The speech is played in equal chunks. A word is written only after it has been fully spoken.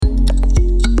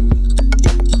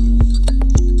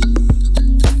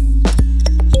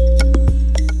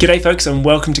G'day folks and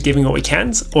welcome to Giving What We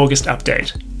Can's August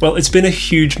update. Well, it's been a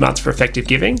huge month for effective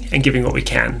giving and giving what we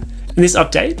can. In this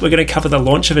update, we're going to cover the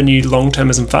launch of a new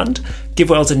long-termism fund,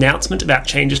 GiveWell's announcement about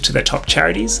changes to their top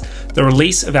charities, the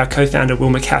release of our co-founder Will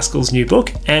MacAskill's new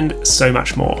book, and so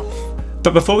much more.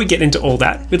 But before we get into all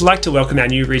that, we'd like to welcome our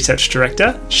new research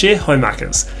director, Shir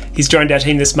Hoimakers. He's joined our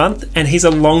team this month, and he's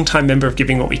a long-time member of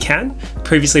Giving What We Can,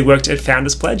 previously worked at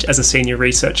Founders Pledge as a senior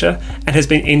researcher, and has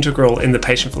been integral in the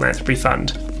Patient Philanthropy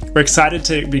Fund. We're excited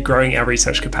to be growing our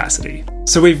research capacity.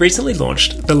 So we've recently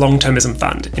launched the Long-Termism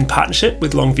Fund in partnership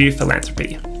with Longview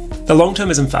Philanthropy. The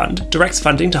Long-Termism Fund directs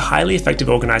funding to highly effective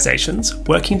organisations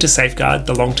working to safeguard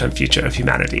the long-term future of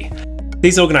humanity.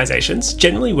 These organisations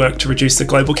generally work to reduce the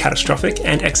global catastrophic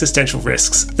and existential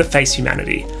risks that face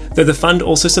humanity, though the fund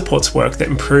also supports work that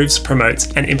improves,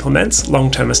 promotes and implements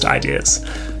long-termist ideas.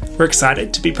 We're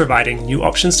excited to be providing new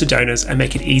options to donors and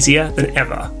make it easier than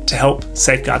ever to help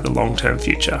safeguard the long-term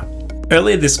future.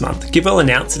 Earlier this month, GiveWell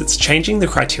announced that it's changing the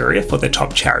criteria for their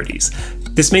top charities.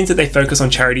 This means that they focus on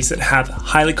charities that have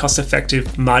highly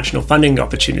cost-effective marginal funding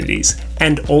opportunities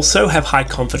and also have high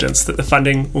confidence that the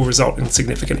funding will result in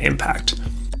significant impact.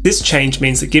 This change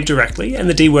means that GiveDirectly and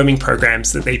the deworming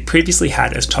programs that they previously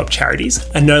had as top charities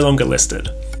are no longer listed.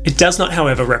 It does not,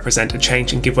 however, represent a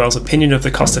change in GiveWell's opinion of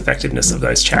the cost-effectiveness of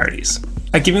those charities.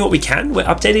 At Giving What We Can, we're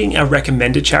updating our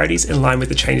recommended charities in line with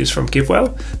the changes from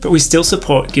GiveWell, but we still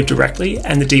support GiveDirectly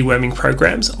and the deworming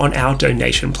programs on our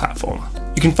donation platform.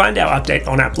 You can find our update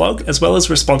on our blog, as well as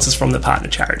responses from the partner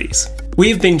charities. We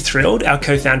have been thrilled our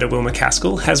co-founder Will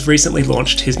MacAskill has recently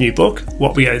launched his new book,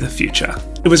 What We Owe the Future.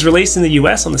 It was released in the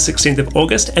US on the 16th of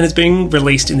August and is being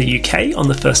released in the UK on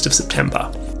the 1st of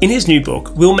September. In his new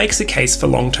book, Will makes a case for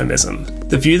long-termism,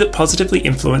 the view that positively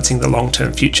influencing the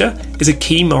long-term future is a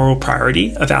key moral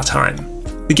priority of our time.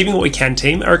 The Giving What We Can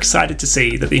team are excited to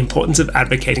see that the importance of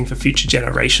advocating for future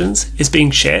generations is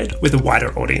being shared with a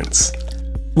wider audience.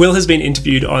 Will has been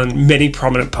interviewed on many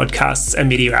prominent podcasts and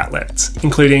media outlets,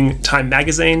 including Time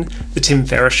Magazine, The Tim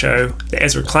Ferriss Show, The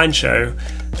Ezra Klein Show,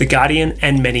 The Guardian,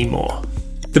 and many more.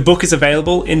 The book is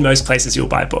available in most places you'll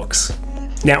buy books.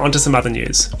 Now onto some other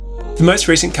news. The most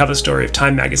recent cover story of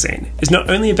Time Magazine is not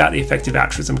only about the effective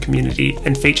altruism community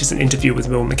and features an interview with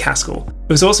Will MacAskill, it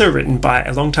was also written by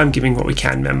a long-time Giving What We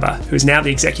Can member who is now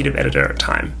the executive editor at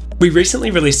Time. We recently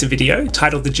released a video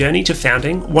titled The Journey to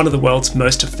Founding One of the World's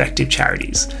Most Effective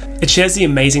Charities. It shares the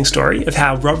amazing story of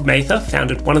how Rob Mather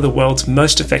founded one of the world's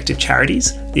most effective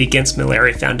charities, the Against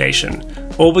Malaria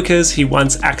Foundation, all because he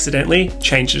once accidentally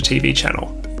changed a TV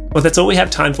channel. Well, that's all we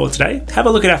have time for today. Have a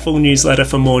look at our full newsletter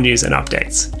for more news and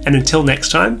updates. And until next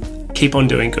time, keep on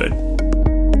doing good.